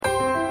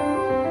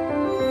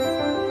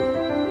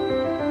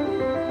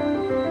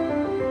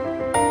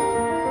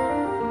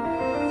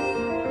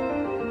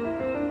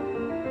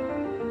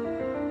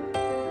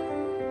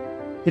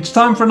It's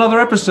time for another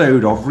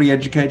episode of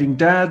Re-Educating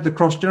Dad, the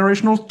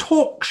cross-generational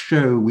talk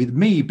show with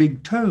me,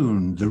 Big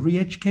Tone, the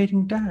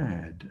Re-Educating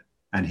Dad.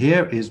 And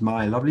here is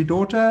my lovely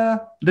daughter,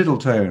 Little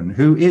Tone,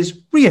 who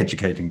is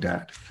Re-Educating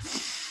Dad.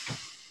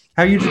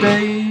 How are you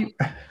today?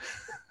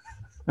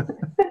 That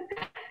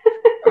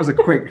was a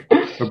quick,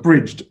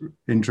 abridged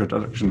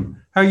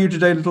introduction. How are you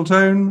today, Little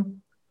Tone?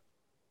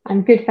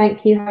 I'm good,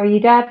 thank you. How are you,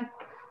 Dad?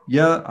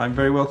 Yeah, I'm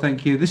very well,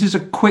 thank you. This is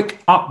a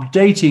quick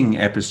updating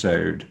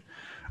episode.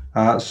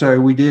 So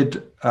we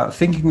did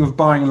Thinking of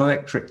Buying an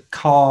Electric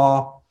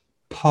Car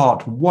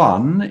Part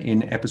 1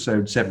 in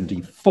episode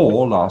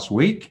 74 last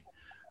week,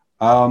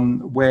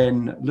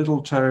 when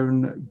Little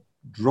Tone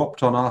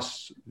dropped on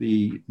us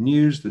the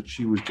news that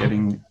she was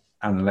getting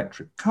an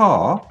electric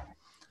car,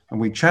 and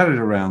we chatted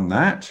around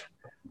that.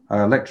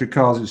 Electric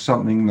cars is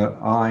something that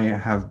I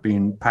have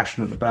been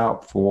passionate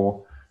about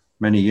for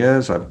many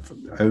years. I've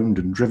owned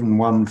and driven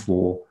one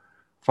for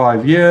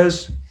 5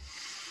 years.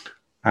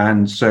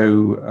 And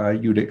so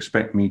you'd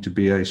expect me to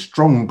be a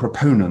strong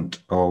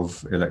proponent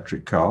of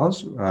electric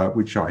cars,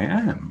 which I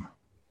am,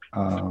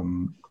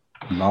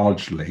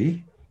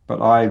 largely. But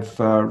I've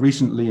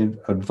recently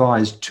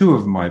advised 2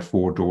 of my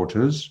 4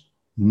 daughters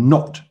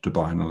not to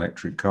buy an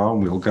electric car,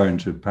 and we'll go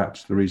into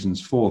perhaps the reasons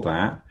for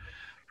that.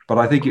 But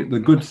I think the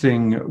good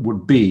thing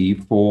would be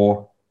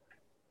for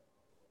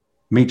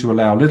me to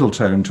allow Little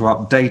Tone to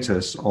update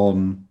us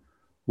on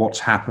what's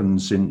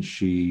happened since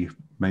she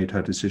made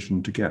her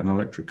decision to get an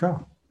electric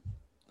car.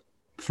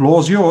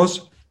 Floor's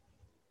yours.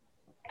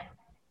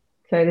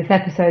 So this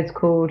episode's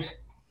called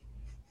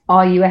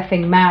 "Are You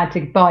Effing Mad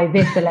to Buy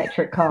This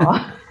Electric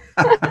Car?"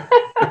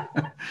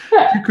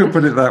 You could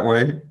put it that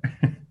way.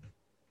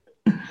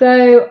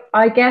 So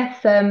I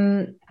guess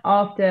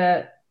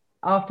after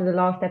the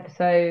last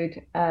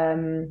episode,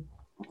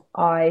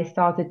 I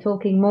started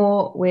talking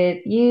more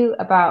with you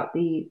about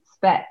the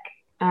spec,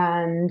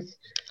 and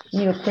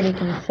you were pretty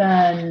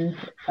concerned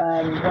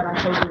when I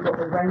told you what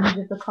the range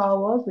of the car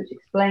was, which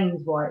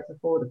explains why it's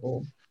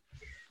affordable.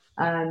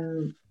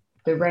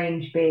 The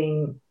range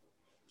being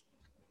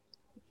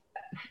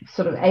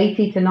sort of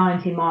 80 to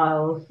 90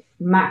 miles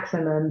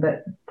maximum,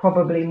 but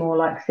probably more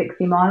like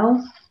 60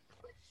 miles.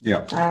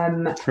 Yeah,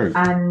 true.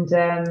 And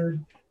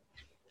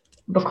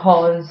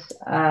because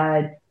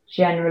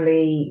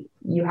generally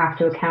you have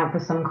to account for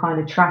some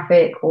kind of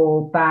traffic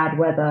or bad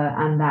weather,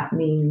 and that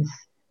means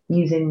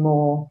using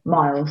more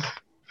miles.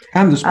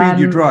 And the speed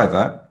you drive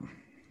at.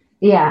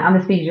 Yeah, and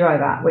the speed you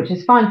drive at, which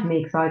is fine for me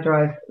because I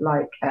drive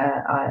like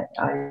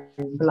I'm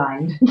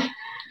blind.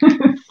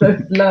 So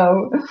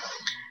slow,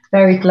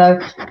 very slow.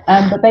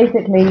 But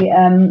basically,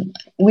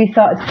 we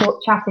started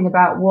chatting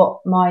about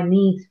what my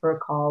needs for a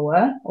car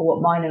were, or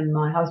what mine and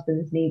my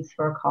husband's needs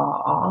for a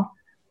car are.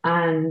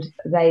 And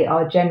they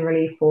are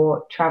generally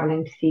for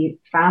traveling to see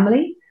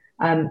family.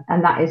 And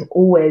that is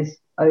always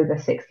over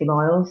 60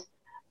 miles.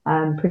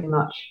 Pretty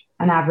much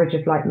an average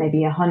of like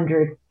maybe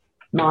 100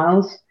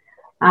 miles.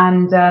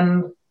 And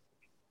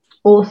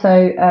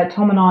also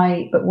Tom and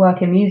I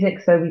work in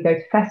music, so we go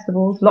to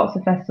festivals, lots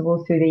of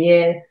festivals through the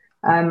year.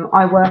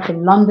 I work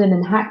in London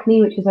and Hackney,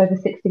 which is over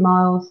 60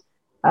 miles.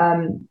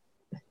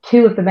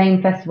 2 of the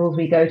main festivals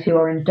we go to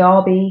are in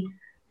Derby.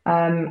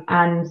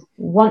 And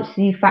once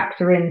you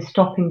factor in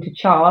stopping to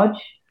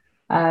charge,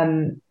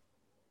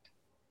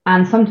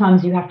 and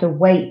sometimes you have to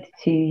wait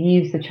to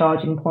use the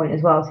charging point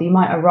as well. So you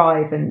might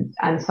arrive and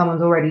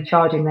someone's already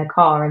charging their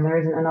car and there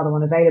isn't another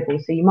one available.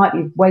 So you might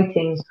be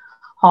waiting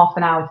half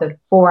an hour to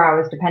 4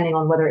 hours, depending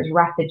on whether it's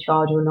rapid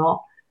charge or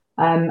not,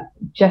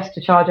 just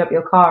to charge up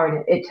your car.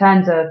 And it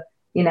turns a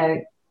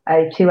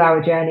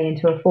 2-hour journey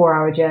into a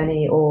 4-hour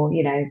journey. Or,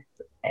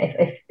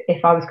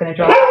 if I was going to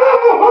drive...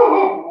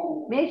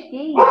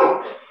 Mishki!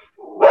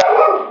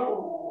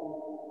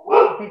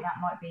 I think that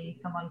might be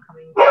someone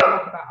coming to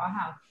talk about our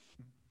house.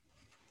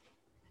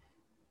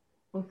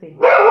 We'll see.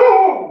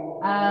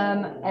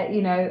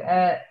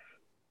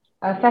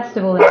 A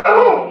festival in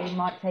Derby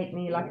might take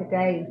me like a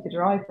day to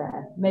drive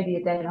there, maybe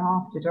a day and a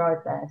half to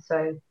drive there.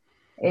 So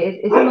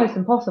it's almost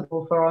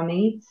impossible for our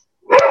needs.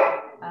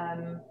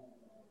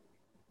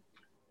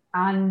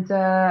 And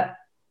I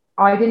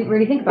didn't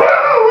really think about it.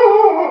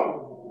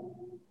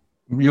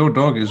 Your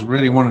dog is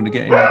really wanting to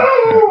get in. Do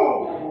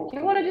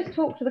you want to just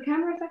talk to the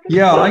camera a second?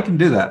 Yeah, I can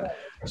do that.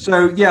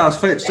 So,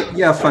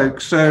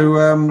 folks. So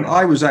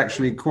I was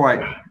actually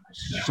quite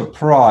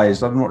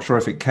surprised. I'm not sure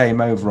if it came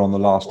over on the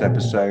last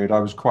episode. I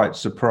was quite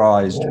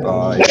surprised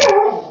by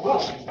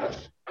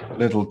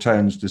Little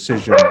Tone's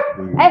decision to,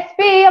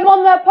 SB, I'm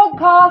on the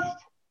podcast.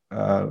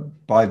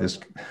 Buy this.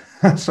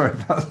 Sorry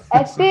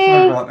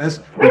about this.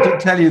 We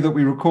did tell you that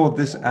we record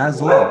this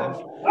as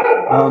live.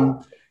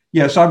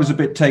 Yes, I was a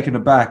bit taken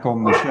aback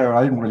on the show.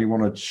 I didn't really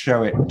want to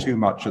show it too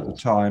much at the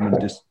time and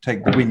just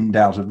take the wind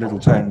out of Little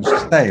Tone's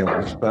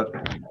sails. But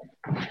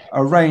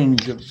a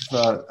range of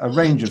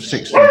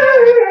 60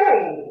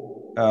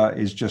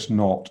 is just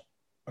not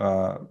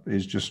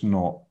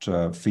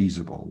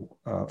feasible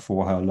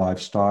for her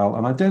lifestyle.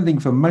 And I don't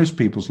think for most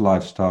people's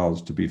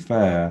lifestyles, to be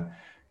fair,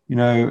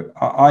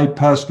 I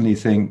personally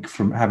think,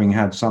 from having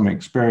had some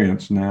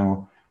experience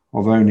now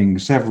of owning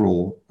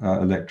several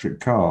electric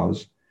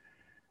cars,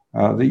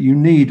 that you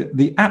need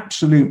the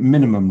absolute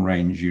minimum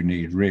range you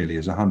need really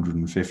is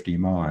 150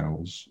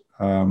 miles.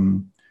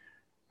 And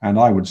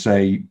I would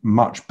say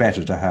much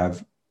better to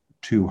have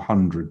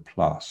 200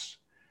 plus.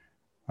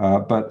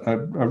 But a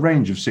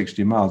range of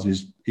 60 miles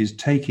is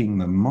taking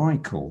the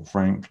Michael,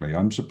 frankly.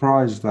 I'm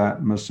surprised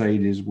that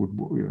Mercedes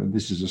would,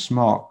 this is a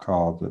smart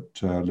car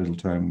that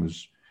Littleton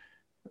was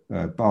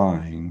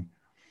buying.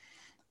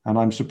 And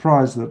I'm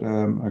surprised that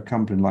a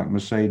company like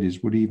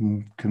Mercedes would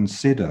even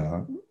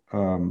consider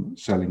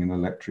selling an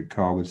electric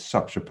car with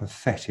such a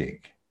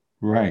pathetic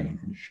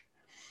range.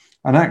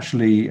 And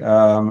actually,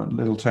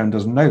 Littleton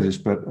doesn't know this,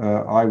 but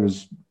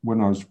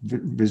when I was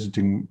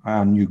visiting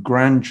our new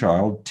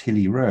grandchild,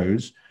 Tilly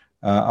Rose,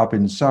 up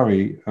in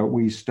Surrey,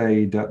 we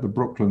stayed at the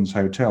Brooklands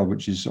Hotel,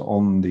 which is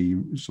on the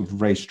sort of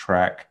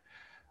racetrack,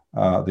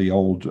 the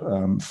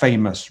old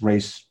famous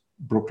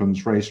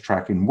Brooklands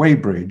racetrack in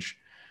Weybridge,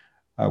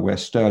 where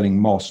Sterling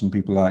Moss and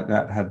people like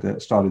that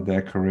had started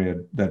their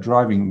career, their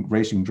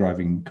racing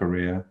driving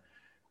career.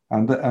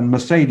 And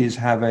Mercedes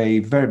have a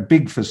very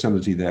big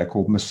facility there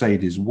called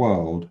Mercedes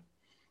World.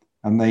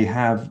 And they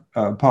have,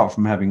 apart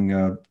from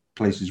having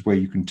places where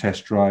you can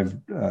test drive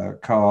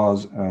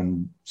cars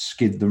and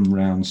skid them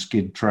around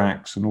skid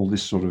tracks and all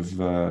this sort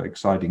of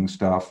exciting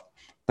stuff,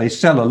 they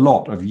sell a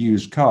lot of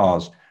used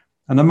cars.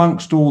 And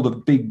amongst all the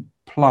big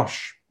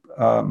plush,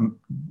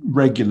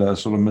 regular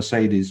sort of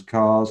Mercedes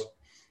cars,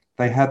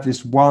 they had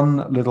this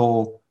one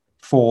little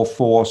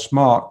 4.4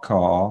 smart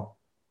car,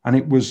 and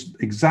it was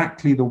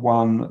exactly the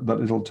one that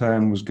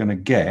Littleton was going to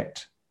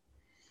get.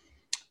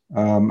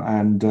 It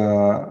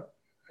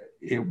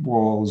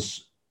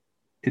was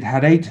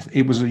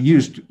a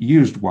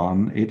used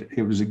one.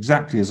 It was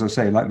exactly, as I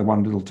say, like the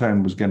one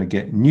Littleton was going to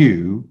get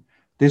new.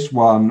 This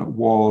one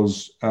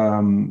was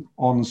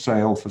on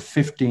sale for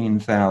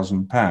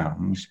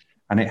 £15,000,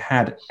 and it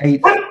had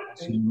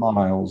 8,000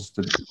 miles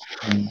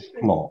on the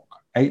clock.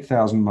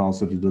 8,000 miles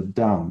that it had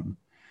done.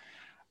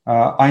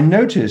 I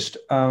noticed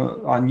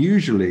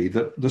unusually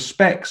that the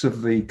specs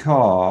of the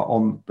car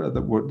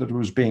that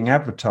was being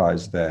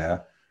advertised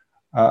there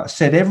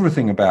said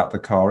everything about the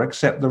car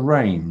except the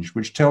range,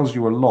 which tells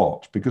you a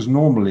lot, because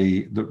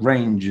normally the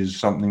range is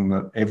something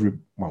that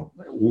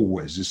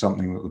always is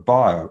something that the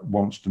buyer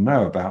wants to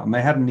know about, and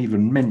they hadn't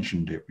even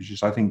mentioned it, which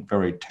is, I think,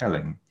 very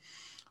telling.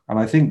 And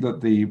I think that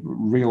the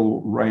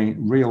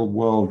real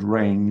world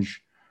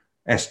range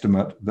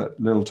estimate that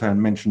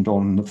Littleton mentioned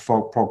on the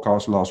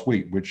podcast last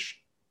week, which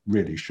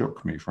really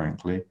shook me,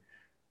 frankly,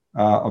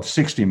 of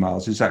 60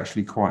 miles is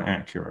actually quite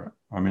accurate.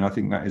 I mean, I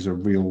think that is a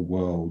real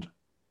world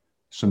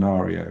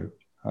scenario.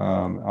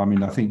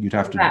 I think you'd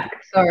have to.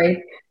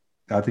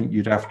 I think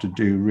you'd have to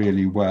do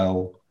really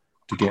well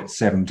to get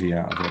 70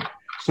 out of it.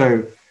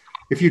 So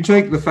if you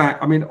take the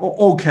fact,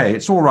 okay,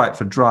 it's all right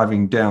for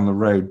driving down the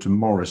road to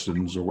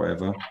Morrison's or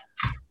whatever,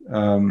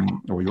 or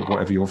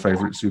whatever your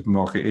favorite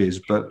supermarket is,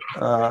 but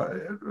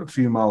a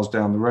few miles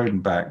down the road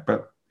and back.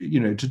 But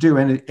to do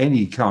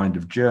any kind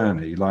of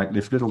journey, like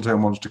if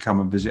Littleton wants to come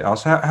and visit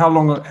us,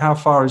 how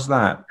far is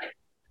that?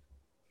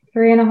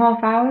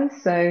 3.5 hours.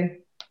 So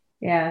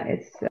yeah,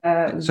 it's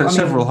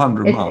several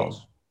hundred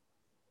miles.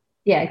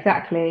 Yeah,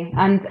 exactly.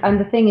 And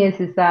the thing is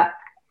that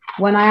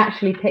when I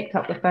actually picked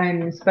up the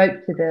phone and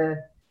spoke to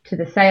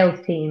the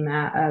sales team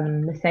at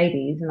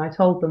Mercedes, and I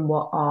told them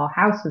what our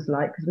house was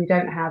like, because we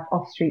don't have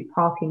off-street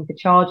parking for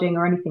charging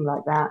or anything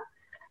like that,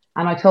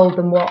 and I told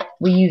them what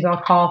we use our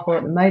car for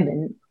at the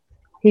moment,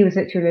 he was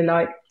literally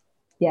like,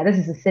 yeah, this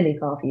is a silly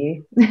car for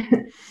you.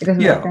 It doesn't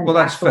make sense. Well,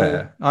 that's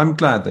fair. I'm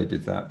glad they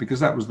did that, because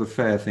that was the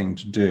fair thing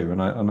to do,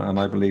 and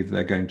I believe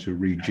they're going to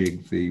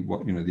rejig the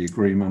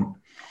agreement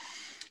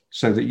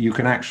so that you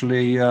can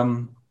actually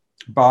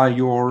buy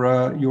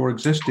your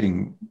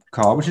existing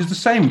car, which is the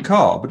same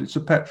car, but it's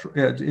a petrol.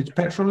 It's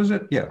petrol, is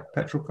it? Yeah,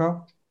 petrol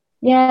car.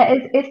 Yeah,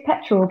 it's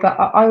petrol, but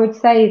I would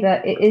say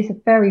that it is a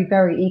very,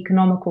 very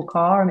economical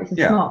car, and it's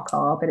a smart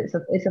car, but it's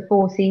a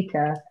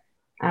 4-seater,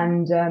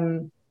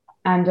 and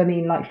I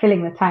mean, like,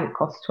 filling the tank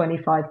costs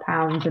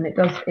 £25, and it's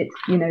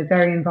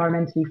very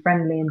environmentally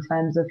friendly in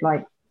terms of,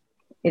 like,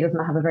 it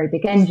doesn't have a very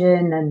big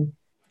engine, and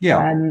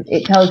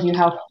it tells you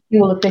how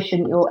fuel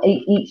efficient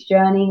each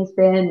journey has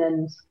been,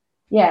 and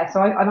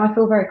so I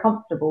feel very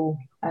comfortable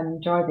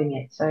driving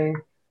it. So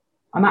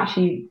I'm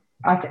actually,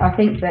 I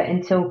think that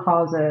until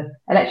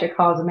electric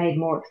cars are made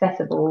more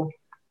accessible,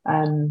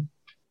 and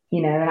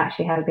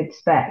actually have a good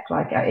spec,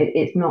 like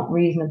it's not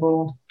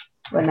reasonable.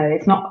 Well, no,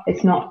 it's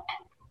not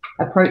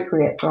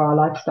appropriate for our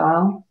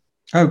lifestyle.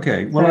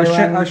 Okay, well, so,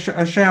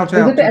 a shout out.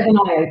 It was a bit of an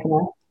eye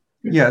opener.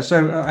 Yeah,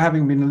 so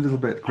having been a little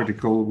bit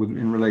critical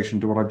in relation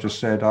to what I've just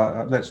said,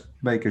 let's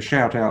make a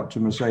shout out to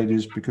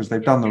Mercedes, because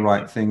they've done the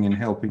right thing in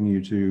helping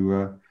you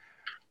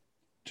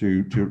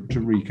to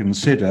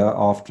reconsider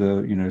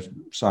after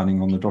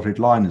signing on the dotted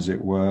line, as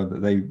it were,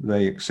 that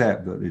they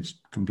accept that it's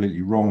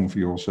completely wrong for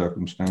your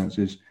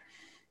circumstances.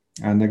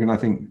 And they're going to, I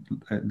think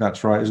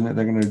that's right, isn't it?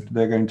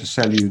 They're going to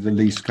sell you the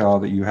lease car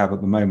that you have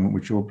at the moment,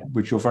 which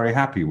you're very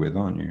happy with,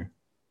 aren't you?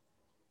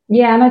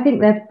 Yeah, and I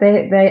think that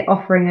they're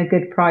offering a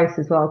good price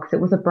as well because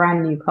it was a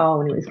brand new car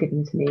when it was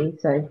given to me.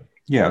 So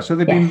Yeah, so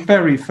they've been yes,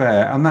 very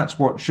fair, and that's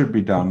what should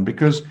be done,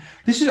 because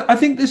I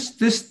think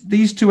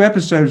these two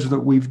episodes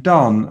that we've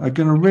done are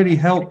going to really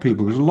help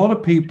people, because a lot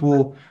of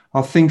people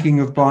are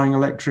thinking of buying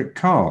electric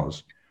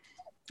cars,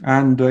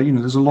 and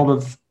there's a lot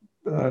of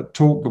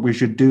talk that we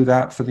should do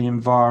that for the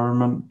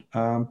environment,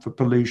 for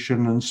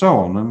pollution, and so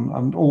on,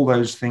 and all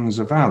those things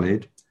are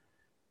valid.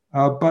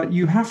 But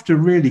you have to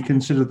really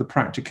consider the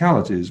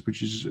practicalities,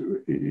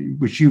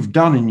 which you've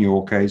done in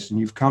your case, and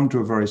you've come to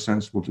a very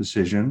sensible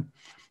decision.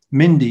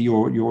 Mindy,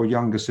 your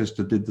younger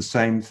sister, did the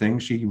same thing.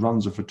 She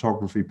runs a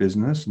photography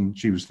business, and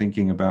she was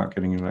thinking about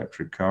getting an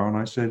electric car. And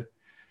I said,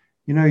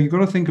 you've got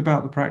to think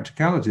about the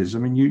practicalities. I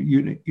mean,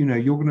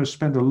 you're going to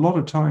spend a lot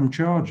of time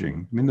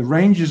charging. I mean, the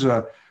ranges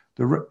are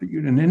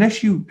and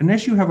unless you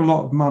have a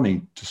lot of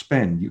money to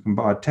spend, you can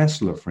buy a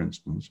Tesla, for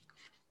instance.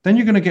 Then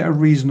you're going to get a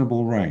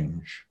reasonable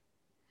range.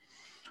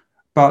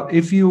 But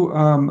if you're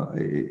not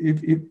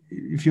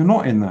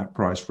in that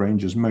price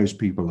range, as most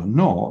people are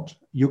not,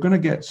 you're going to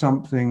get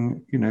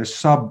something,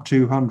 sub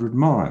 200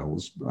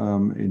 miles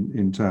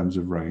in terms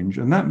of range.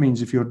 And that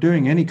means if you're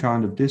doing any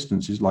kind of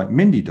distances like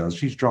Mindy does,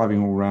 she's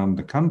driving all around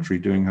the country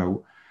doing her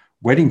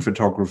wedding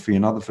photography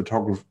and other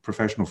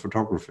professional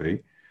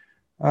photography.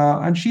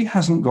 And she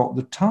hasn't got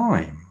the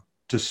time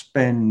to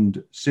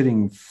spend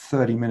sitting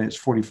 30 minutes,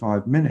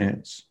 45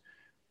 minutes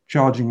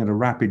charging at a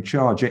rapid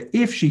charger,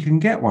 if she can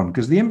get one,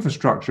 because the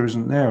infrastructure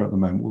isn't there at the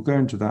moment. We'll go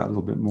into that a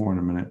little bit more in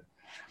a minute.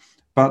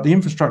 But the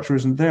infrastructure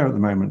isn't there at the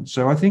moment.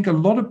 So I think a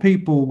lot of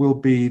people will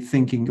be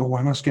thinking, oh,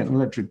 I must get an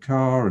electric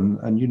car.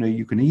 And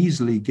you can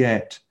easily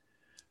get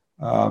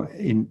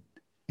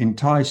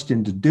enticed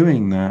into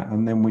doing that.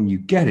 And then when you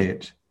get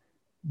it,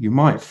 you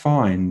might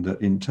find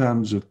that in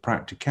terms of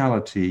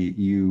practicality,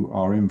 you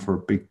are in for a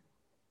big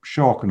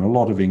shock and a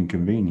lot of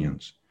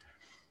inconvenience.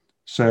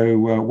 So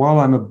while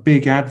I'm a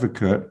big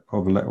advocate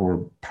of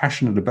or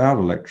passionate about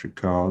electric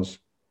cars,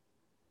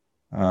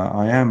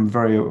 I am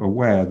very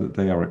aware that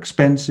they are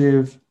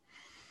expensive,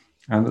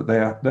 and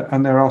that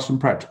there are some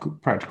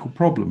practical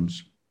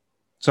problems.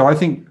 So I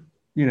think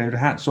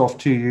hats off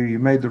to you. You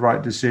made the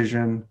right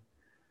decision.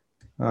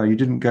 You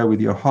didn't go with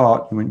your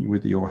heart; you went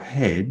with your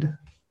head.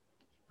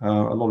 A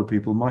lot of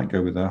people might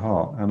go with their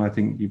heart, and I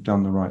think you've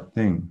done the right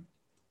thing.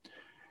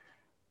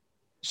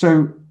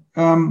 So.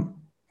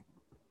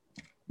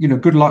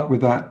 Good luck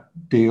with that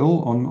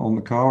deal on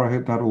the car. I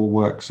hope that all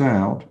works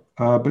out.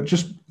 But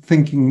just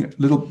thinking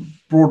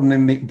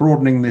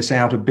broadening this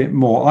out a bit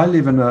more. I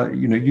live in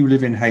you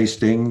live in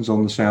Hastings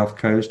on the south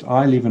coast.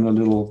 I live in a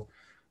little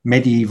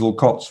medieval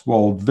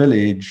Cotswold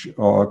village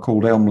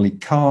called Elmley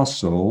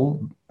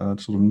Castle,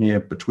 sort of near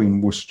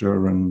between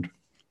Worcester and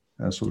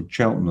sort of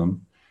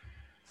Cheltenham.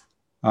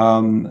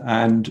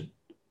 And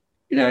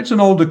it's an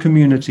older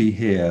community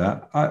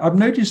here. I've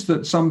noticed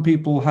that some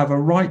people have a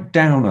right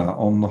downer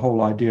on the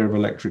whole idea of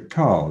electric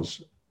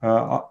cars.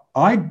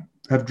 I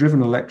have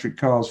driven electric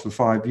cars for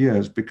 5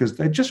 years because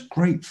they're just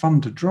great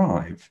fun to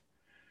drive.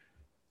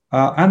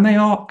 And they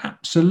are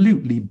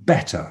absolutely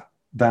better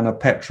than a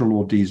petrol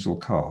or diesel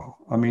car.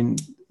 I mean,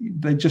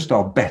 they just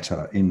are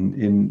better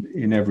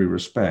in every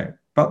respect.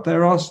 But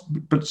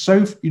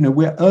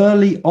we're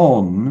early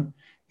on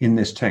in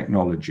this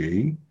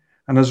technology.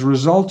 And as a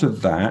result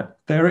of that,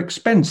 they're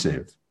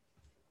expensive.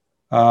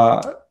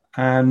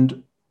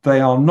 And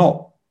they are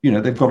not,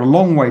 they've got a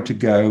long way to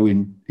go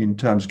in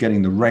terms of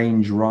getting the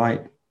range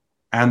right.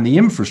 And the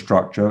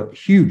infrastructure,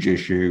 huge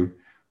issue.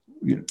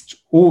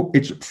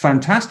 It's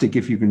fantastic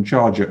if you can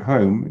charge at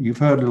home. You've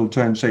heard Little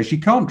Tone say she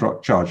can't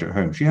charge at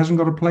home. She hasn't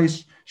got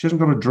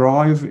a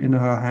drive in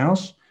her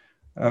house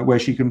where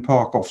she can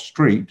park off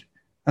street.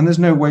 And there's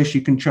no way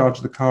she can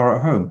charge the car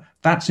at home.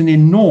 That's an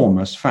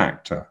enormous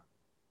factor.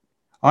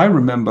 I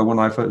remember when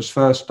I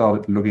first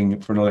started looking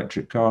for an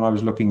electric car, and I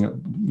was looking at,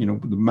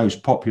 the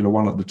most popular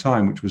one at the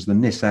time, which was the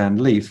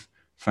Nissan Leaf.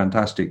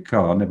 Fantastic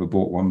car. Never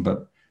bought one,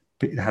 but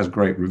it has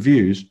great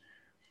reviews.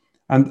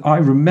 And I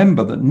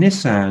remember that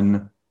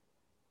Nissan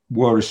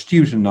were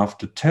astute enough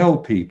to tell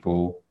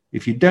people,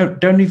 if you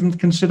don't even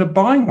consider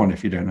buying one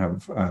if you don't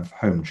have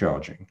home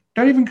charging.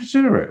 Don't even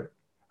consider it.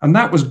 And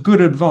that was good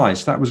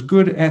advice. That was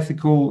good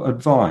ethical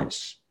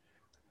advice.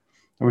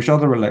 I wish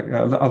other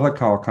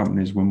car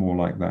companies were more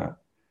like that.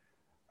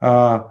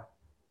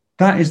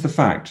 That is the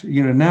fact.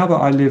 Now that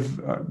I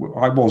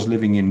was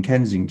living in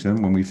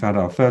Kensington when we've had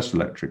our first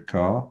electric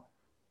car,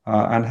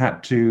 and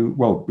had to,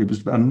 it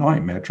was a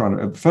nightmare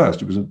at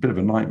first it was a bit of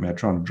a nightmare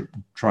trying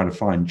to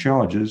find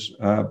chargers,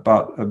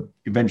 but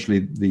eventually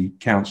the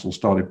council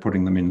started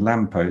putting them in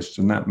lampposts,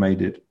 and that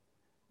made it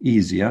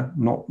easier,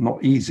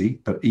 not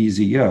easy, but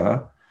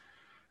easier.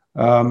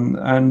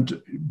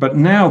 But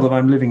now that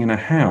I'm living in a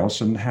house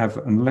and have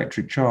an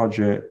electric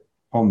charger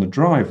on the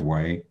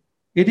driveway,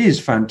 it is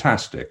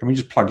fantastic. I mean,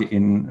 just plug it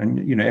in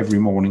and, every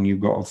morning you've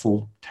got a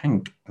full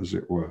tank, as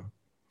it were.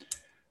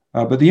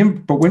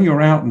 But when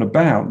you're out and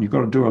about and you've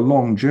got to do a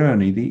long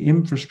journey, the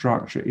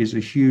infrastructure is a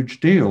huge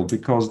deal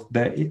because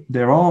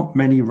there aren't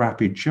many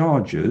rapid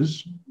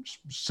chargers,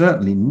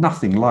 certainly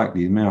nothing like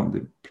the amount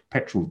that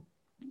petrol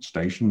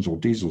stations or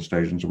diesel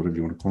stations or whatever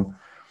you want to call them,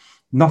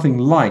 nothing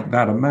like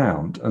that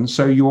amount. And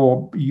so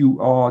you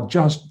are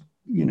just,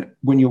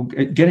 when you're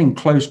getting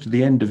close to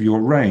the end of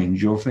your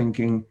range, you're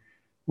thinking,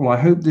 well, I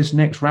hope this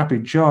next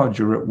rapid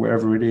charger at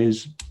wherever it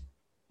is,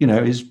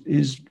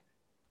 is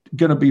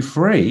going to be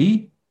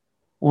free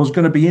or is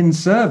going to be in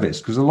service,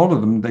 because a lot of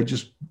them,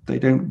 they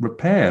don't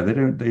repair,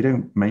 they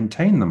don't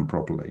maintain them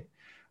properly.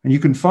 And you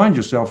can find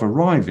yourself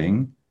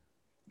arriving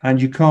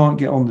and you can't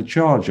get on the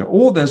charger,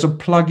 or there's a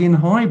plug-in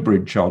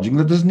hybrid charging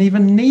that doesn't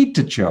even need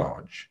to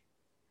charge.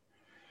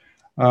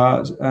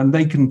 And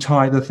they can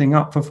tie the thing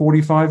up for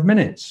 45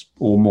 minutes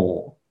or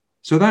more.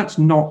 So that's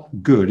not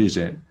good, is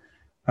it?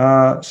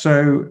 I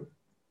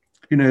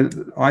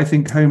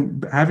think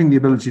having the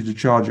ability to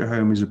charge at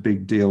home is a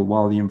big deal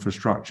while the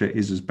infrastructure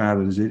is as bad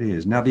as it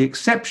is. Now, the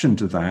exception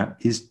to that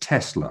is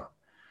Tesla,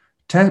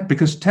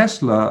 because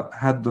Tesla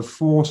had the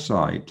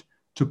foresight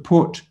to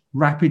put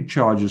rapid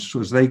chargers,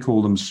 as they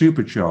call them,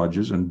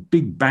 superchargers, and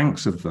big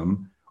banks of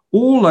them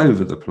all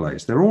over the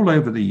place. They're all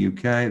over the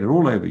UK, they're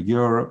all over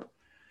Europe,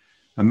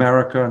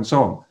 America, and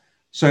so on.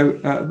 So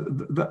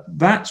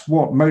that's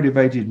what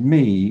motivated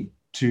me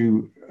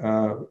to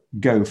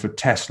go for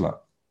Tesla.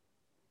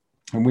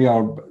 And we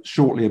are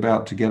shortly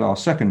about to get our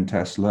second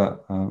Tesla.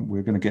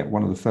 We're going to get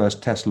one of the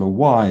first Tesla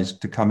Ys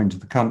to come into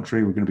the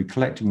country. We're going to be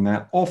collecting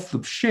that off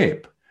the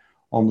ship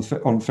on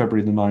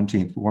February the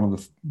 19th. One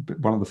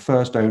of the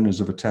first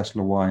owners of a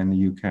Tesla Y in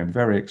the UK. I'm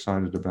very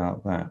excited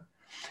about that.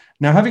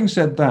 Now, having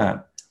said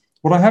that,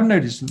 what I have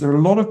noticed is that there are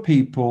a lot of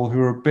people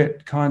who are a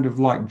bit kind of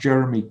like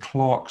Jeremy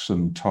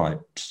Clarkson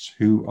types,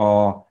 who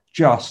are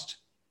just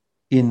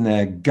in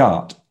their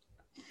gut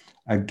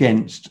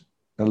against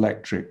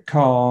electric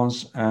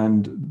cars,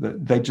 and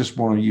they just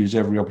want to use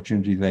every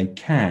opportunity they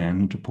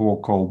can to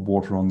pour cold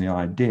water on the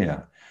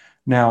idea.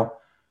 Now,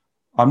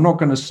 I'm not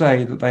going to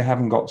say that they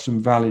haven't got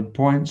some valid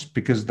points,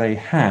 because they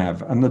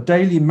have. And the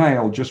Daily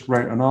Mail just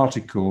wrote an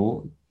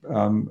article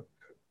on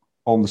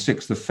the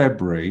 6th of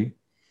February,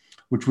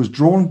 which was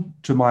drawn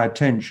to my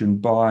attention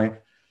by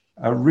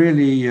a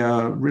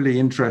really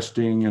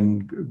interesting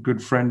and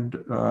good friend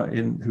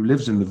who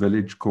lives in the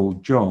village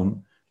called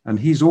John. And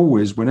he's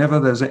always, whenever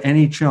there's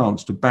any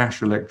chance to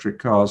bash electric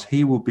cars,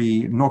 he will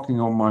be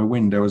knocking on my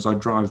window as I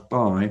drive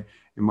by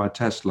in my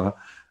Tesla,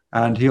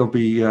 and he'll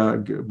be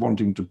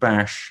wanting to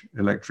bash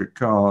electric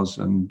cars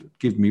and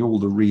give me all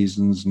the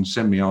reasons and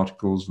send me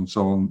articles and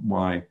so on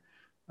why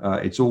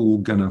it's all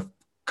going to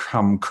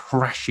come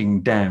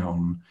crashing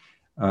down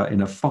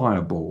in a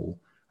fireball.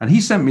 And he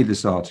sent me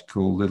this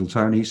article, Little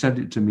Tony. He sent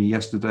it to me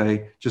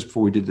yesterday, just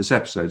before we did this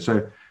episode.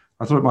 So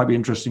I thought it might be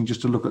interesting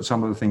just to look at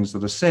some of the things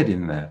that are said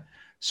in there.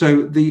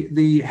 So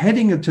the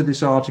heading to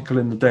this article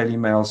in the Daily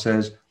Mail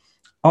says,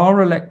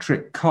 "Are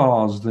electric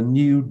cars the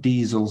new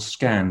diesel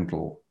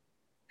scandal?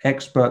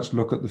 Experts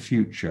look at the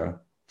future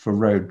for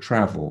road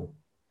travel."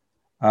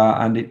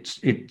 And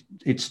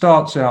it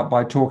starts out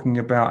by talking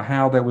about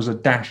how there was a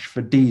dash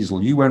for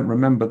diesel. You won't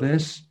remember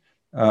this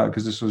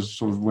because this was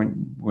sort of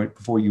went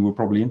before you were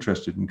probably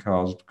interested in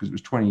cars, because it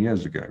was 20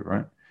 years ago,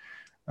 right?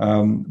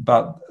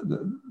 But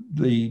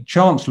the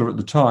Chancellor at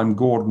the time,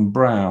 Gordon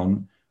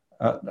Brown,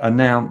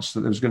 announced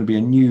that there was going to be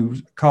a new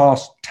car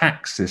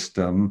tax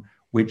system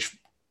which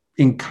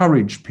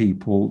encouraged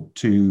people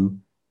to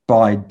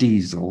buy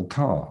diesel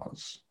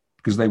cars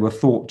because they were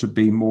thought to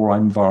be more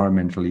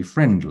environmentally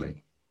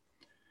friendly.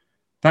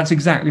 That's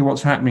exactly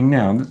what's happening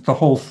now. And that's the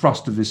whole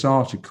thrust of this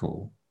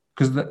article,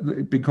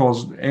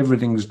 because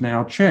everything's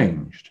now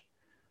changed.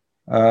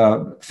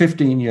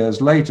 15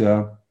 years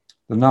later,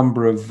 the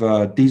number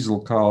of diesel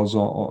cars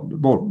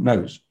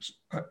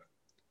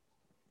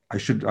I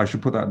should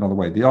put that another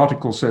way. The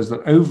article says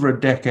that over a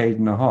decade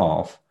and a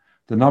half,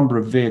 the number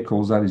of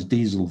vehicles, that is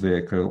diesel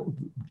vehicle,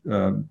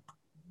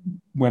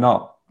 went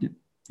up,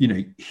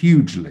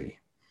 hugely.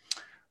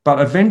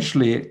 But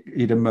eventually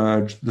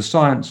the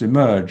science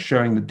emerged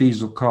showing that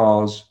diesel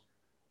cars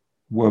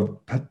were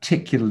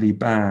particularly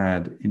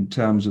bad in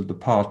terms of the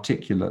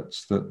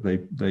particulates that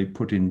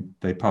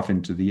they puff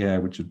into the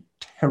air, which are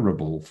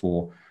terrible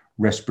for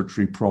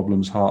respiratory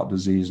problems, heart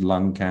disease,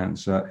 lung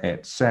cancer,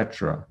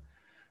 etc.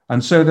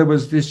 And so there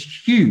was this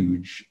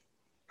huge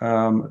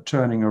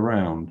turning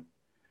around.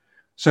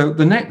 So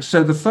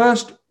the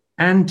first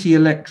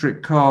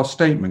anti-electric car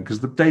statement,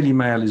 because the Daily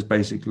Mail is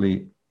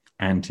basically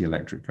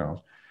anti-electric cars.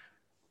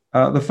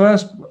 The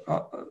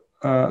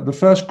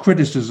first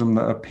criticism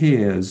that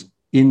appears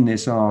in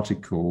this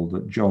article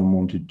that John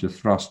wanted to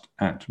thrust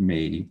at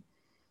me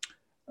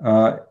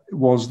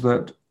was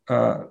that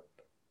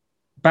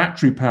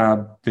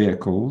battery-powered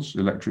vehicles,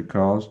 electric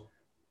cars,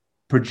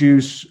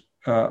 produce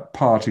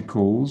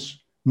particles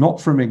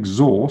not from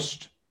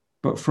exhaust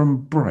but from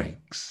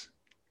brakes,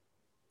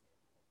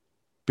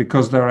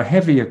 because they're a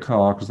heavier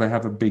car because they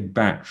have a big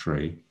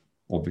battery,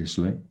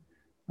 obviously,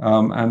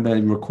 and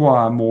they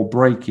require more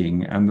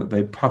braking, and that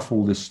they puff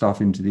all this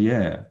stuff into the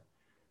air.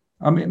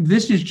 I mean,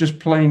 this is just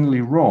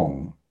plainly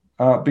wrong,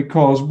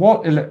 because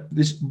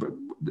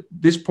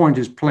this point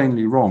is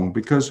plainly wrong,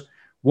 because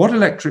what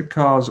electric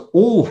cars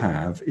all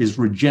have is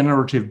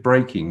regenerative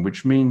braking,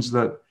 which means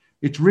that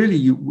it's really,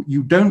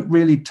 you don't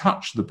really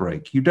touch the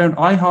brake.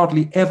 I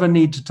hardly ever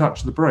need to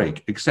touch the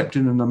brake except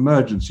in an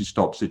emergency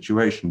stop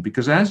situation,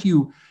 because as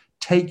you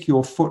take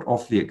your foot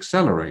off the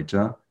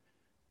accelerator,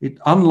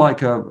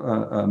 unlike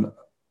an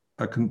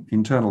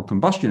internal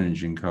combustion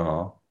engine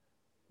car,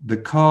 the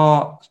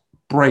car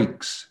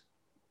brakes,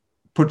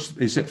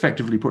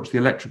 effectively puts the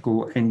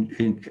electrical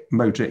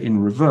motor in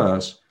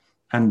reverse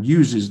and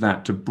uses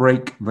that to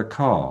brake the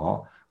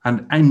car.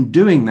 And in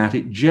doing that,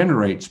 it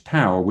generates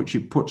power, which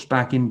it puts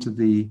back into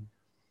the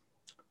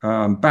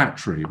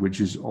battery, which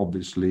is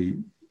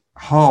obviously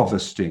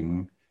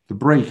harvesting the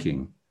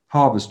braking,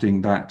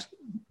 harvesting that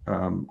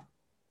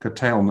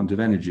curtailment of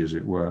energy, as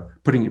it were,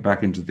 putting it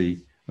back into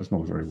that's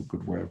not a very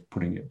good way of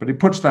putting it, but it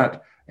puts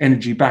that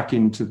energy back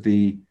into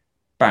the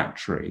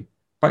battery.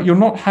 But you're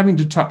not having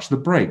to touch the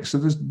brake.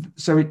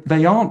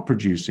 They aren't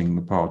producing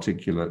the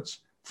particulates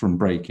from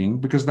braking,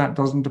 because that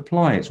doesn't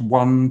apply. It's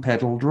one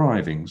pedal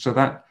driving. So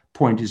that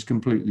point is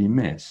completely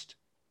missed.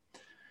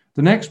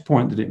 The next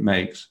point that it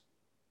makes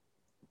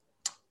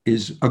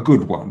is a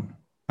good one.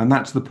 And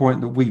that's the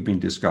point that we've been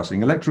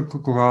discussing. Electrical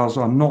cars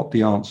are not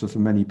the answer for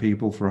many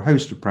people for a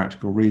host of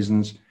practical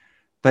reasons.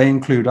 They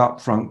include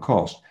upfront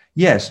cost.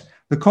 Yes,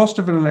 the cost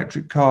of an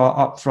electric car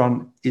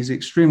upfront is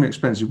extremely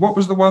expensive. What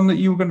was the one that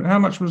you were going to, how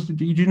much was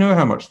do you know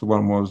how much the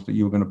one was that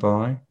you were going to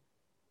buy?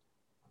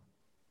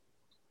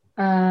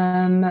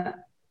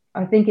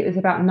 I think it was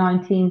about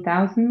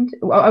 19,000.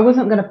 Well, I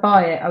wasn't going to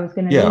buy it. I was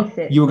going to lease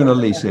it. You were going to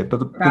lease it,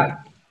 but about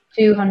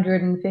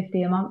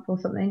 250 a month or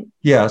something.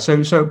 Yeah, so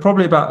it's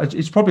probably a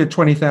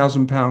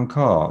 £20,000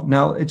 car.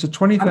 Now it's a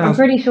 20,000. I'm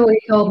pretty sure he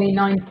told me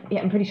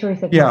I'm pretty sure he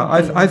said. Yeah,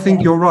 I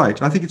think you're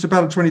right. I think it's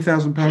about a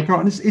 £20,000 car,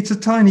 and it's a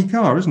tiny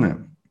car, isn't it?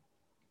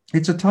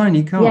 It's a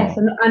tiny car. Yes,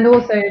 and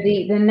also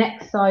the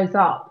next size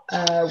up,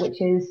 which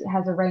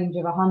has a range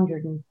of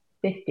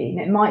 150.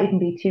 It might even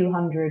be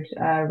 200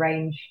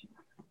 range.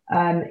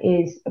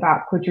 Is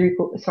about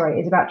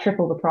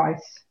triple the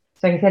price.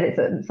 So he said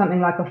it's something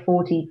like a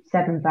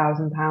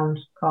 £47,000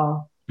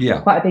 car.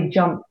 Yeah. Quite a big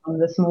jump from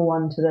the small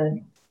one to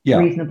the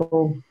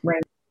reasonable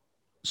range.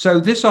 So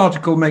this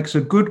article makes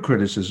a good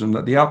criticism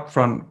that the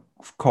upfront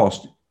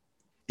cost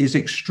is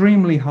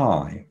extremely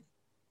high.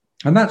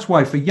 And that's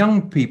why for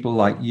young people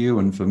like you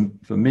and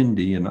for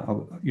Mindy and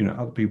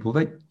other people,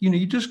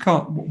 you just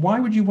can't, why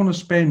would you want to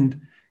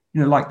spend,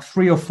 like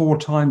 3 or 4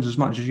 times as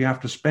much as you have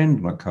to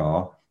spend on a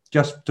car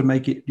just to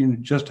make it,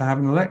 just to have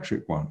an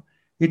electric one?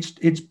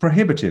 It's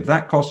prohibitive.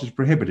 That cost is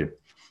prohibitive.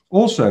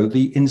 Also,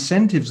 the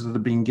incentives that are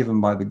being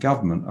given by the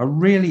government are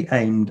really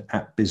aimed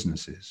at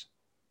businesses.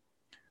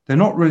 They're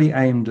not really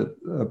aimed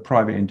at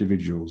private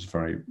individuals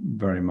very,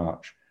 very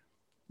much.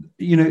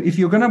 If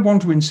you're going to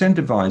want to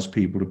incentivize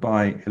people to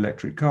buy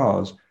electric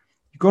cars,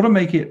 you've got to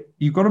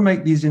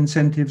make these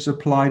incentives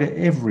apply to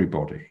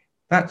everybody.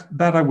 That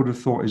I would have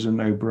thought is a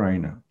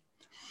no-brainer.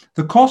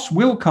 The costs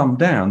will come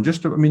down.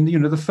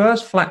 The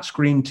first flat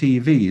screen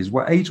TVs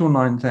were £8,000 or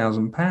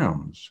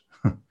 £9,000.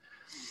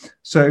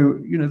 So,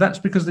 that's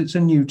because it's a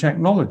new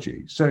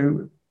technology.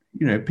 So,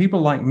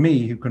 people like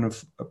me who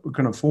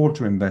can afford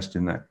to invest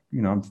in that,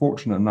 I'm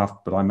fortunate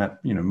enough, but I'm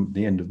at,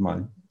 the end of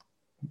my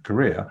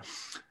career.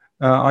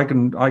 I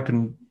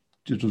can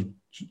just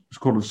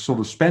sort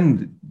of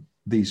spend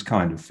these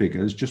kind of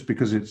figures just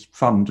because it's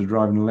fun to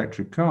drive an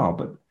electric car.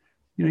 But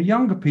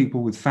younger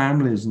people with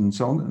families and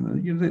so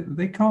on,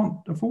 they can't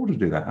afford to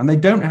do that, and they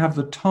don't have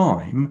the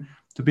time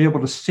to be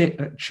able to sit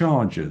at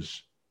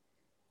chargers.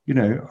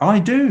 I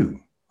do.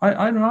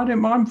 I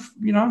don't.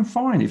 I'm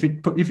fine if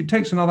it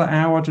takes another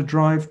hour to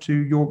drive to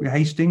York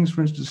Hastings,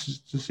 for instance,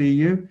 to see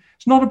you.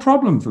 It's not a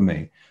problem for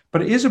me,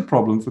 but it is a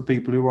problem for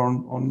people who are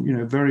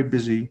on very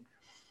busy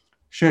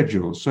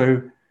schedules.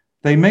 So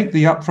they make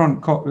the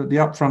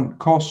upfront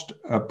cost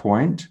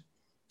point.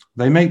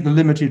 They make the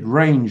limited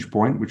range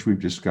point, which we've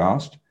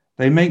discussed.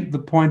 They make the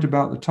point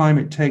about the time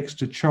it takes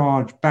to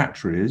charge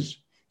batteries.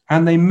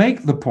 And they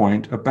make the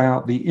point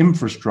about the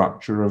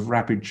infrastructure of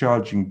rapid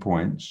charging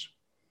points.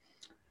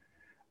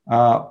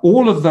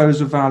 All of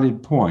those are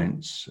valid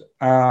points.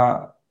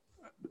 The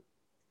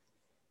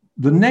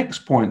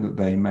next point that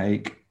they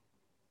make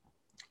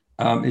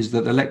is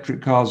that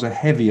electric cars are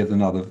heavier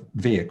than other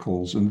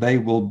vehicles, and they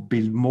will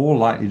be more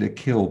likely to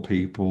kill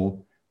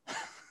people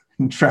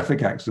in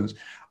traffic accidents.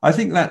 I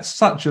think that's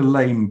such a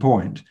lame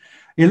point.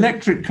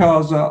 Electric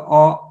cars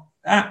are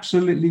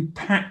absolutely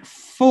packed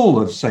full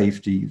of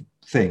safety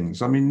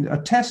things. I mean, a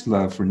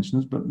Tesla, for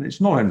instance, but it's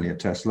not only a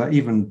Tesla,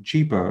 even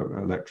cheaper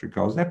electric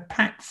cars, they're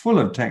packed full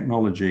of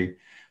technology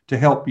to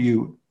help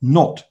you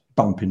not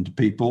bump into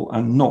people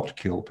and not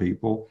kill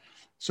people.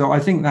 So I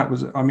think that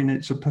was,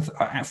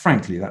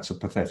 frankly, that's a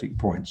pathetic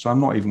point. So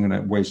I'm not even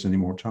going to waste any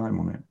more time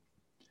on it.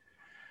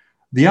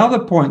 The other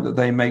point that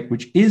they make,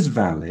 which is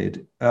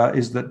valid,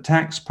 is that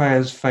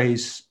taxpayers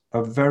face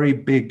a very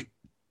big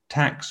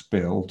tax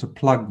bill to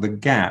plug the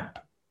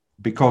gap,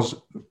 because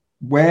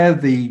where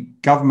the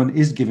government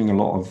is giving a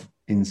lot of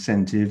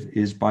incentive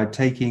is by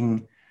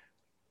taking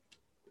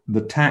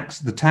the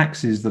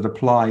taxes that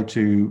apply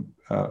to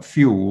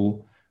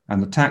fuel,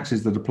 and the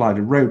taxes that apply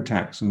to road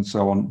tax and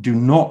so on do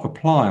not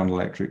apply on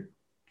electric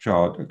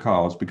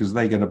cars because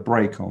they get a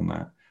break on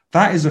that.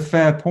 That is a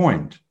fair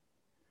point.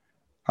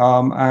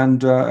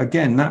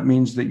 Again, that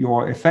means that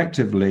you're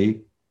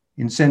effectively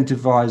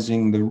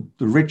incentivizing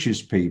the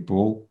richest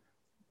people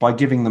by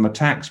giving them a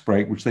tax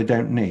break, which they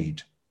don't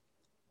need.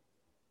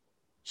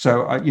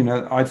 So,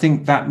 I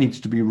think that needs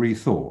to be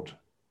rethought,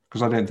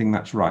 because I don't think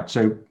that's right.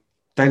 So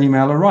Daily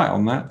Mail are right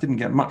on that. Didn't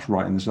get much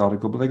right in this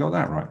article, but they got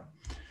that right.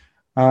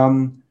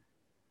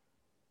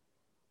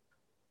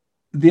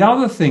 The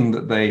other thing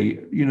that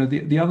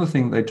the other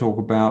thing they talk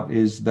about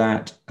is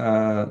that,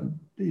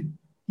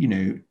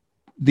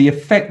 the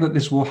effect that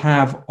this will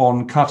have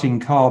on cutting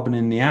carbon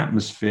in the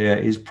atmosphere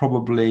is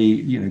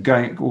probably,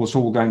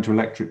 all going to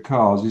electric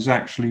cars is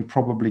actually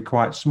probably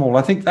quite small.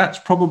 I think that's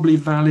probably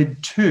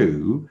valid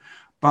too,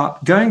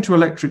 but going to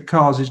electric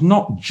cars is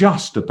not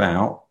just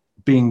about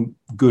being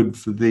good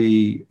for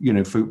the,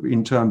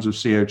 in terms of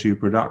CO2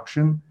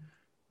 production.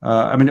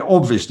 It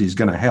obviously is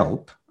going to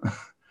help,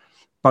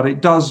 but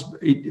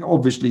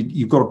obviously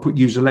you've got to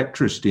use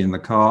electricity in the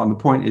car. And the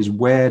point is,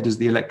 where does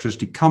the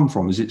electricity come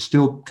from? Is it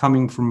still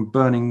coming from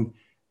burning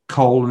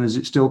coal, and is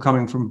it still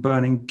coming from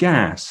burning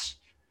gas?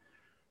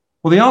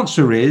 Well, the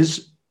answer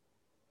is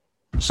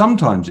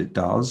sometimes it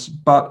does,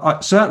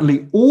 but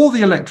certainly all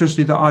the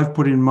electricity that I've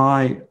put in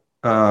my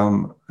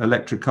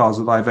electric cars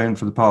that I've owned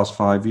for the past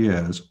 5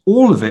 years,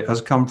 all of it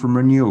has come from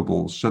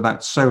renewables. So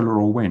that's solar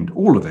or wind,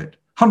 all of it,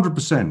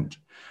 100%.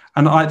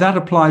 And that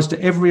applies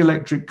to every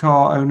electric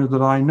car owner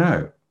that I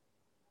know,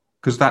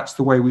 because that's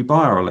the way we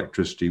buy our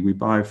electricity. We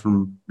buy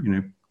from,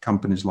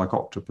 companies like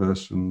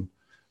Octopus and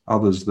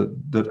others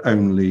that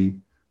only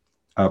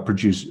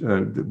produce,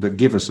 that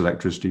give us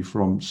electricity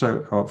from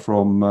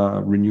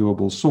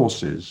renewable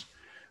sources.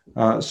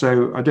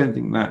 So I don't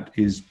think that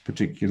is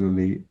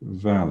particularly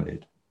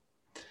valid.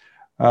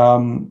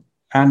 But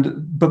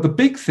the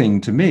big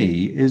thing to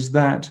me is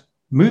that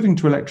moving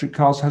to electric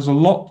cars has a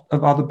lot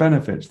of other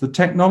benefits. The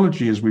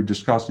technology, as we've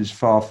discussed, is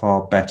far,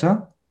 far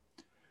better.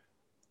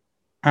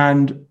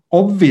 And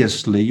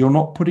obviously, you're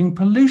not putting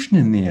pollution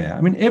in the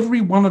air. Every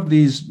one of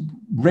these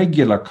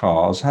regular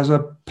cars has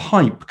a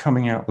pipe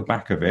coming out the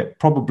back of it,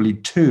 probably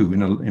two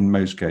in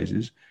most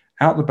cases,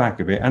 out the back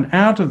of it. And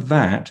out of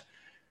that,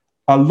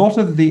 a lot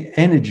of the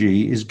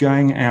energy is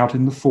going out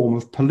in the form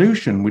of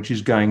pollution, which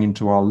is going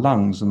into our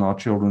lungs and our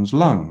children's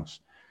lungs.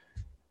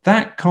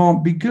 That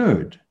can't be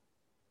good.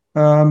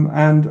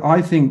 And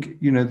I think,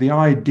 the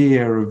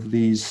idea of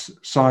these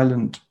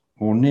silent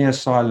or near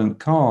silent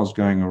cars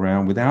going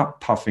around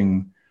without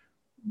puffing,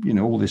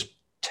 all this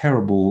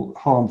terrible,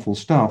 harmful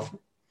stuff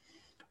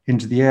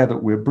into the air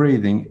that we're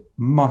breathing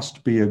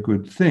must be a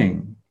good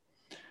thing.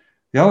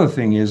 The other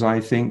thing is,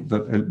 I think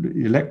that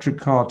electric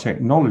car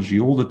technology,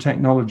 all the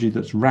technology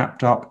that's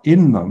wrapped up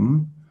in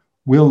them,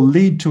 will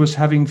lead to us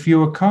having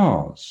fewer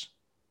cars.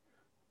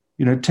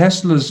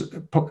 Tesla's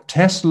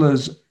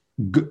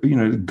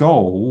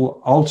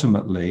goal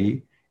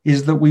ultimately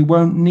is that we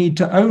won't need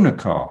to own a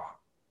car,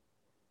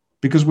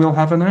 because we'll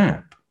have an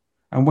app.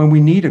 And when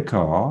we need a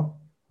car,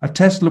 a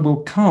Tesla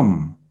will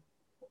come,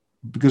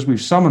 because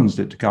we've summoned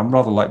it to come,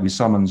 rather like we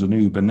summons an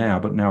Uber now,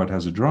 but now it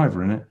has a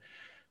driver in it.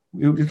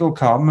 It'll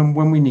come, and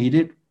when we need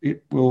it,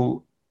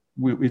 it'll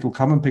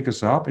come and pick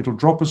us up. It'll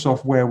drop us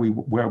off where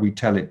we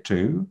tell it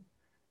to,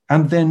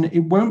 and then it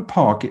won't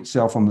park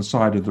itself on the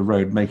side of the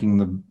road, making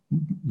the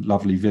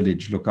lovely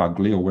village look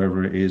ugly, or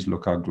wherever it is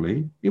look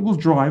ugly. It will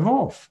drive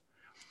off,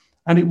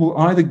 and it will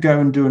either go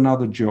and do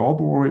another job,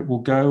 or it will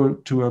go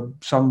to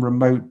some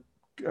remote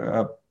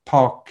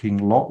parking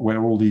lot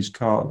where all these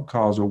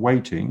cars are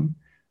waiting,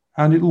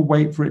 and it'll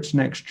wait for its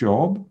next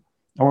job.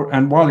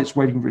 And while it's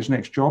waiting for its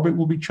next job, it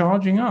will be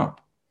charging up.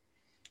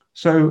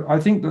 So I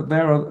think that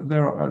there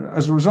are,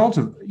 as a result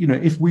of,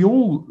 if we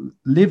all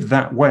lived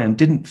that way and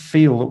didn't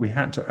feel that we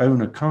had to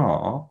own a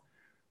car,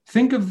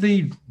 think of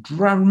the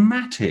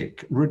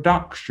dramatic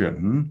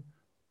reduction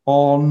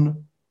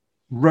on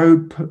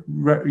road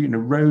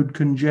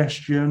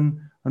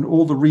congestion and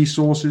all the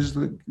resources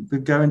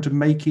that go into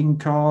making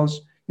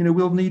cars.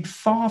 We'll need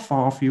far,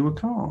 far fewer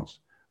cars.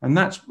 And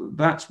that's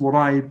what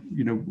I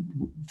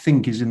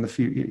think is in the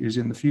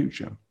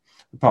future.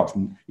 Apart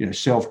from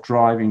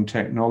self-driving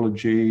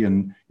technology,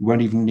 and you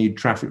won't even need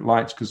traffic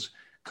lights, because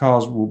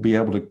cars will be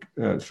able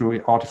to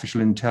through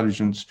artificial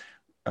intelligence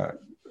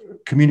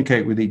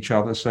communicate with each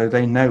other, so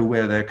they know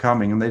where they're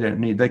coming, and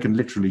they can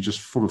literally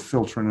just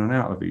filter in and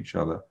out of each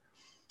other.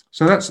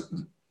 So that's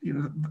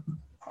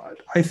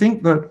I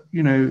think that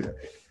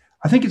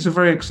I think it's a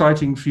very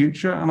exciting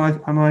future, and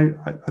I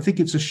think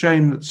it's a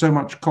shame that so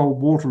much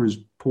cold water is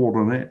poured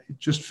on it. It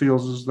just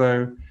feels as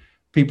though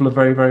people are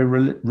very, very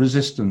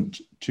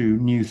resistant to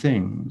new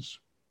things.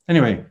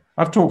 Anyway,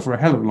 I've talked for a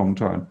hell of a long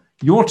time.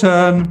 Your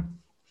turn.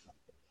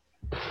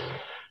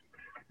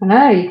 I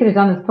know, you could have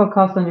done this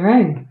podcast on your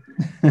own.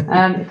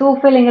 It's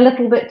all feeling a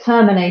little bit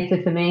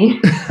Terminator to me.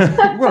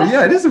 Well,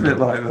 yeah, it is a bit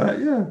like that.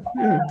 Yeah.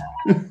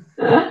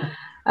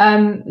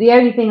 The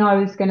only thing I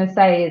was going to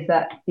say is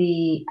that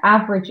the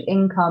average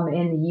income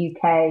in the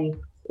UK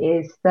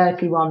is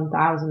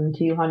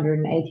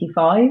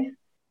 31,285,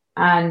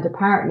 and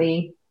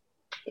apparently,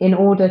 in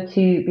order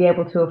to be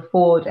able to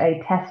afford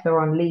a Tesla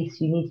on lease,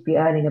 you need to be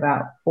earning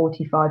about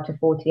 45 to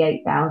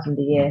 48,000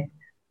 a year,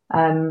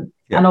 and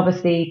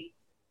obviously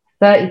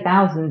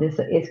 30,000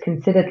 is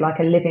considered like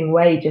a living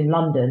wage in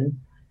London.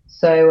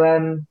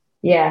 So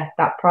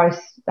that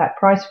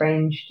price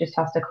range just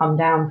has to come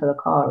down for the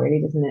car, really,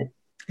 doesn't it?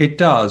 It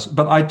does.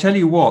 But I tell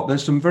you what,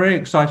 there's some very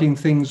exciting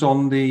things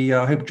on the,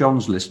 I hope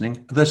John's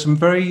listening. There's some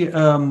very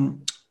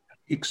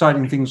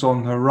exciting things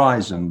on the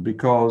horizon,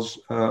 because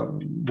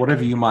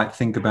whatever you might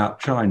think about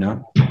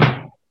China,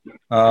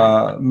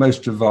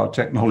 most of our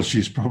technology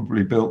is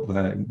probably built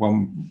there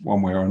one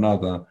way or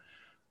another.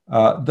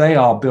 They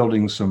are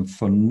building some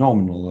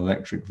phenomenal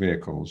electric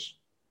vehicles,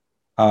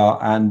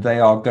 and they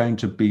are going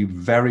to be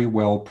very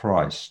well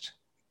priced.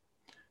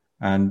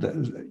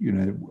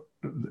 And,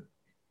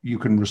 you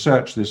can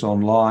research this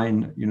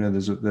online.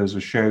 There's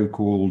a show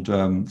called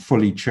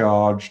Fully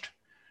Charged,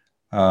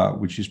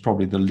 which is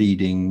probably the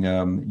leading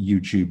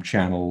YouTube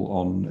channel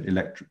on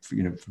electric,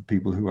 for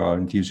people who are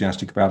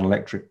enthusiastic about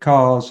electric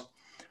cars,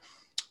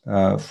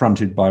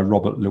 fronted by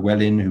Robert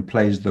Llewellyn, who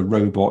plays the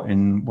robot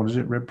in, what is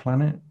it, Red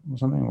Planet or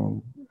something?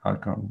 Or I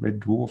can't, Red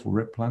Dwarf or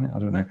Red Planet? I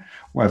don't know.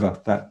 Whatever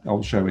that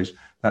old show is,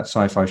 that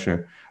sci-fi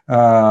show.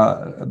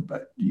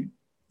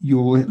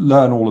 You'll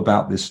learn all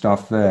about this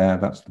stuff there.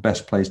 That's the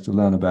best place to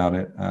learn about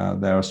it.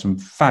 There are some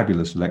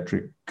fabulous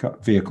electric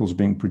vehicles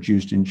being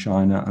produced in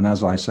China. And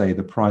as I say,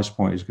 the price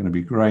point is going to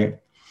be great.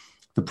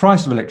 The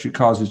price of electric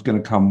cars is going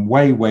to come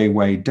way, way,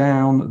 way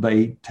down.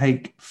 They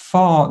take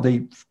far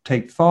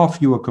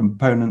fewer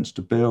components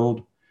to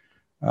build.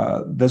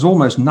 There's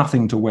almost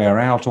nothing to wear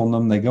out on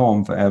them. They go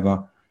on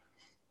forever.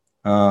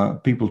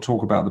 People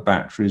talk about the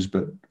batteries,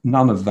 but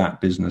none of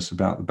that business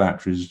about the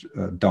batteries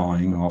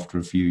dying after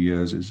a few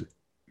years is,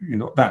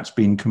 that's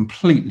been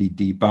completely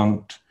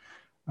debunked.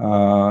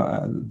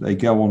 They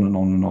go on and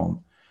on and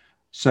on.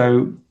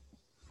 So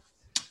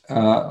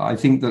I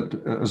think that,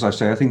 as I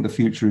say, I think the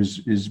future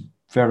is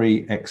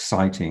very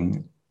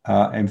exciting.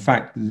 In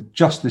fact,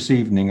 just this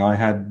evening, I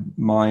had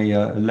my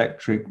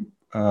electric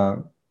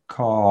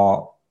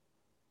car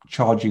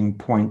charging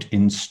point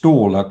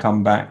installer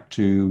come back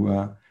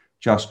to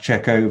just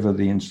check over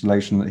the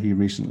installation that he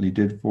recently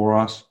did for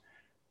us.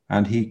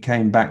 And he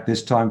came back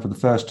this time for the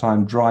first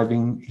time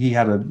driving. He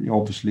had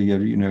obviously a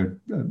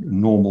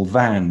normal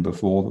van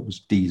before that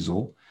was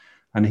diesel,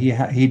 and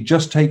he'd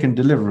just taken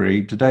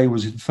delivery. Today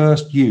was his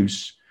first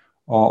use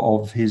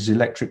of his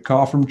electric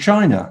car from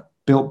China,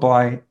 built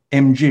by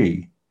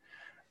MG,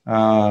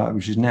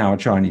 which is now a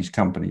Chinese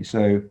company.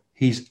 So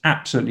he's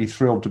absolutely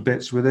thrilled to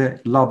bits with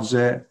it, loves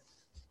it.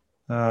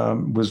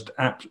 Was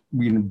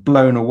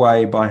blown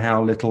away by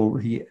how little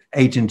he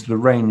ate into the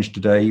range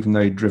today, even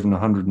though he'd driven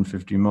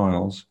 150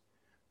 miles.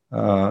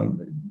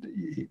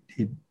 He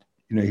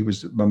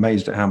was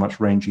amazed at how much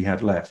range he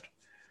had left.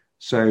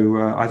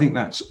 So I think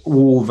that's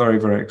all very,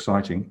 very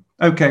exciting.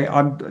 Okay,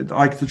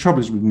 the trouble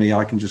is with me,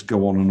 I can just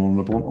go on and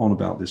on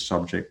about this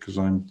subject because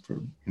I'm,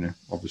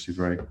 obviously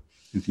very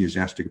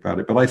enthusiastic about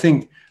it. But I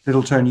think,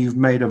 Little Tony, you've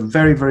made a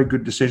very, very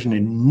good decision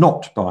in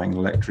not buying an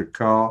electric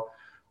car.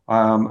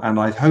 And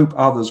I hope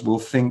others will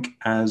think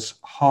as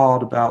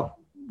hard about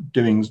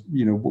doing,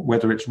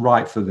 whether it's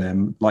right for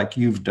them, like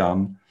you've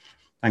done,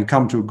 and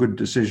come to a good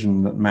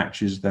decision that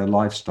matches their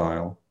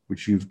lifestyle,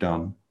 which you've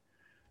done.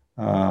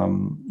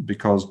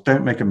 Because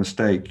don't make a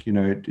mistake,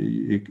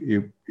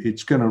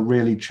 it's going to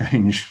really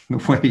change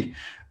the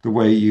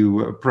way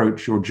you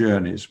approach your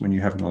journeys when you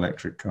have an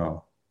electric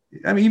car.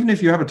 I mean, even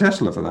if you have a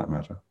Tesla, for that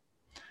matter.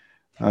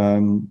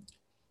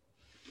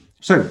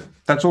 So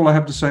that's all I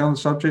have to say on the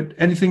subject.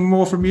 Anything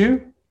more from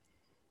you?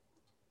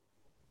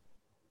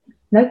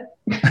 Nope.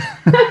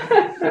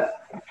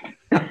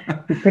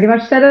 You pretty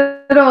much said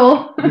it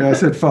all. Yeah, I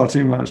said far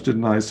too much,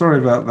 didn't I? Sorry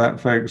about that,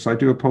 folks. I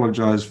do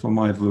apologize for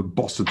my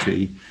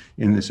verbosity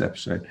in this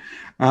episode.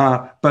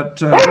 And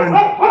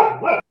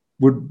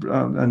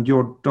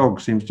your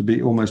dog seems to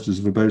be almost as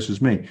verbose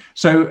as me.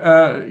 So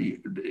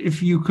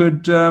if you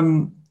could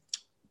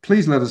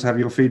please let us have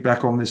your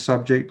feedback on this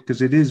subject,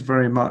 because it is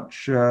very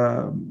much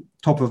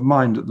top of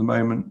mind at the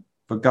moment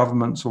for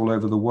governments all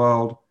over the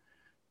world.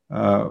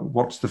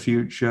 What's the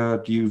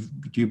future? Do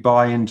you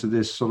buy into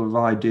this sort of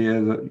idea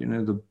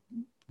that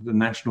the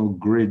national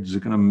grids are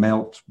going to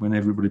melt when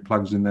everybody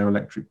plugs in their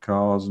electric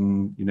cars,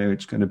 and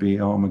it's going to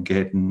be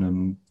Armageddon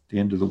and the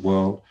end of the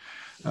world?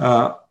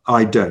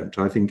 I don't.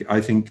 I think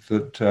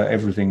that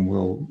everything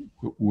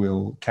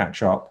will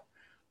catch up,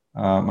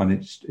 and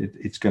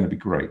it's going to be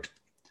great.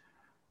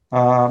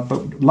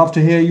 But love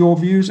to hear your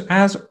views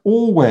as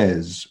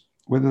always.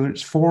 whether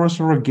it's for us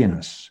or against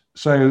us.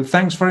 So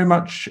thanks very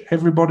much,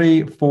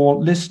 everybody, for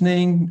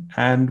listening,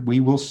 and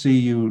we will see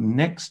you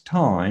next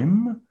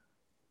time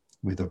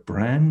with a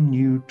brand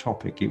new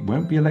topic. It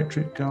won't be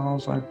electric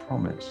cars, I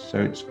promise. So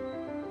it's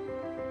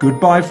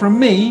goodbye from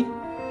me.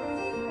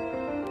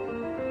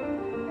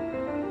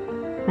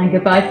 And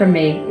goodbye from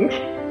me.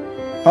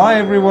 Bye,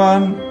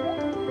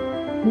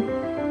 everyone.